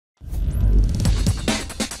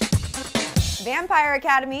Vampire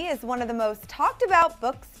Academy is one of the most talked about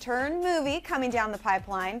books turned movie coming down the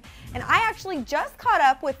pipeline, and I actually just caught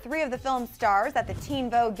up with 3 of the film stars at the Teen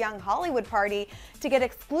Vogue Young Hollywood party to get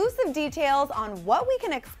exclusive details on what we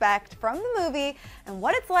can expect from the movie and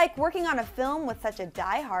what it's like working on a film with such a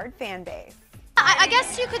die-hard fan base. I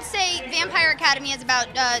guess you could say Vampire Academy is about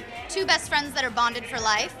 2 best friends that are bonded for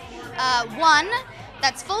life. One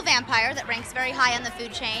that's full vampire, that ranks very high on the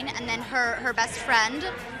food chain, and then her best friend,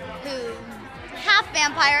 who half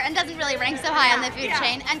vampire and doesn't really rank so high on the food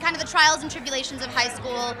chain, and kind of the trials and tribulations of high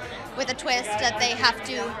school with a twist that they have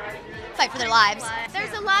to fight for their lives.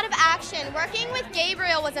 There's a lot of action. Working with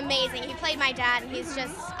Gabriel was amazing. He played my dad, and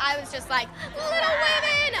I was just like, Little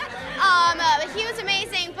Women! He was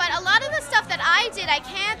amazing, but a lot of the stuff that I did, I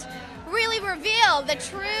can't really reveal. The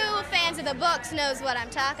true fans of the books knows what I'm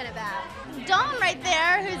talking about. Dom right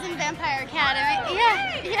there, who's in Vampire Academy.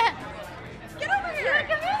 Yeah. Get over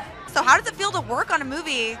here! So how does it feel to work on a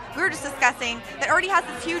movie, we were just discussing, that already has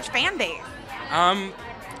this huge fan base?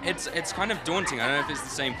 It's kind of daunting. I don't know if it's the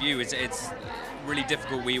same for you. It's really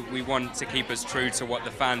difficult. We want to keep us true to what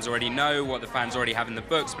the fans already know, what the fans already have in the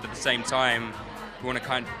books, but at the same time, we want to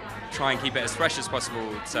kind of try and keep it as fresh as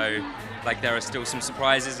possible. So, like, there are still some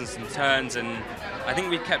surprises and some turns, and I think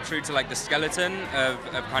we've kept true to like the skeleton of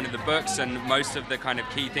kind of the books, and most of the kind of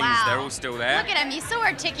key things, they're all still there. Look at him, he's so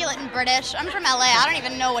articulate and British. I'm from LA, I don't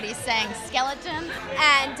even know what he's saying. Skeleton?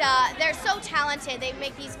 And they're so talented. They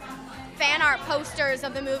make these fan art posters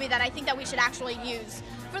of the movie that I think that we should actually use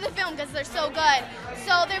for the film because they're so good.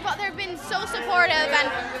 So they've been so supportive, and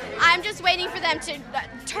I'm just waiting for them to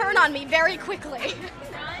turn on me very quickly.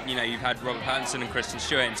 You know, you've had Robert Pattinson and Kristen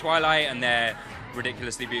Stewart in Twilight, and they're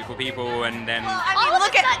ridiculously beautiful people, and then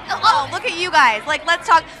look at you guys. Like, let's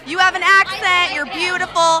talk. You have an accent, you're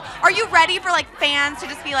beautiful. Are you ready for like fans to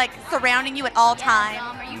just be like surrounding you at all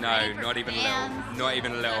times? No, not even a little. Not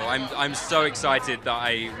even a little. I'm so excited that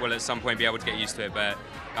I will at some point be able to get used to it, but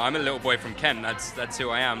I'm a little boy from Kent. That's who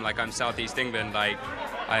I am. Like, I'm Southeast England. Like,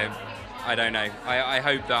 I don't know. I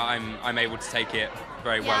hope that I'm able to take it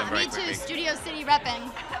very well and very quickly. Me too, Studio City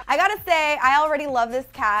repping. I gotta say, I already love this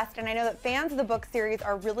cast, and I know that fans of the book series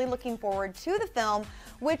are really looking forward to the film,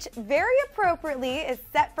 which very appropriately is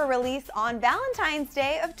set for release on Valentine's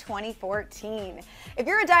Day of 2014. If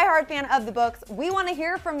you're a diehard fan of the books, we want to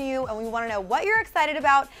hear from you, and we want to know what you're excited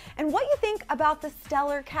about and what you think about the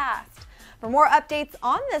stellar cast. For more updates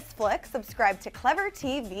on this flick, subscribe to Clever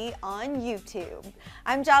TV on YouTube.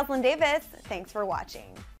 I'm Jocelyn Davis. Thanks for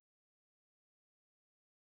watching.